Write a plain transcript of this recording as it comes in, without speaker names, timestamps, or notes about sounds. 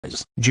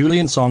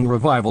Julian Song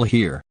Revival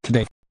here.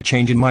 Today,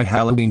 changing my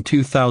Halloween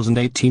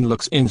 2018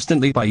 looks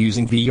instantly by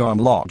using Vyond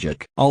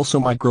logic. Also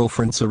my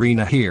girlfriend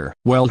Sarena here.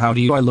 Well, how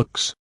do I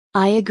looks?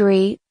 I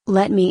agree,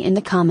 let me in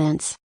the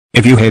comments.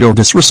 If you hate or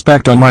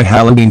disrespect on my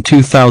Halloween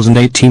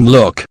 2018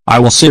 look, I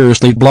will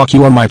seriously block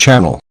you on my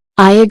channel.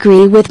 I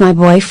agree with my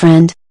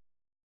boyfriend.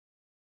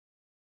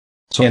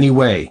 So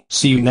anyway,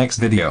 see you next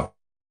video.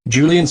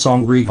 Julian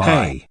Song Revival.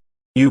 Hey.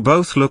 You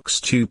both look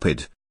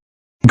stupid.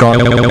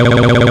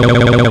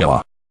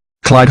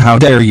 Clyde, how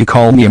dare you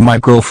call me and my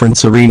girlfriend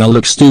Sarena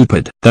look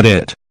stupid? That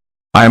it.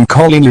 I am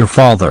calling your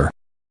father.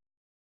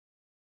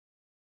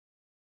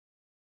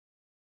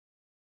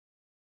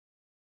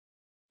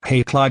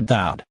 Hey Clyde,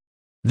 Dad.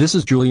 This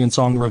is Julian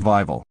Song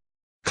Revival.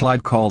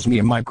 Clyde calls me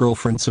and my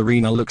girlfriend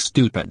Sarena look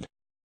stupid.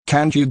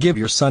 Can't you give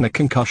your son a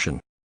concussion?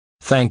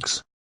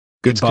 Thanks.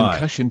 Goodbye. It's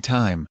concussion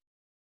time.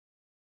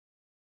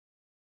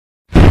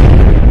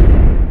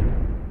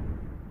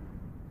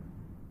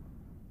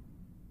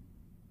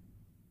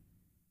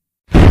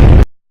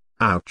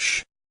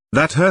 Ouch.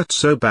 That hurt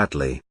so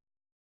badly.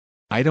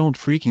 I don't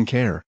freaking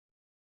care.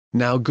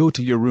 Now go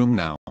to your room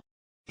now.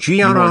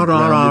 You are grounded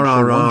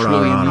for 1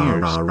 trillion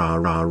years.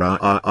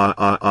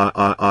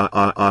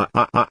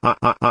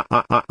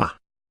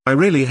 I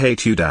really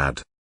hate you,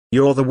 Dad.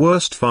 You're the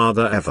worst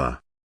father ever.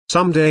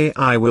 Someday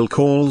I will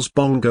call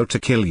Bongo to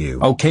kill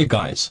you. Okay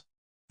guys.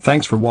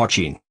 Thanks for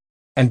watching.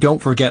 And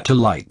don't forget to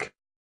like,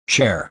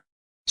 share,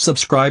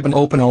 subscribe and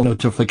open all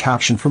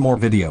notification for more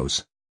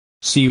videos.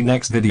 See you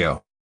next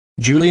video.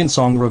 Julian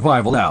Song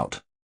Revival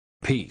out.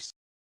 Peace.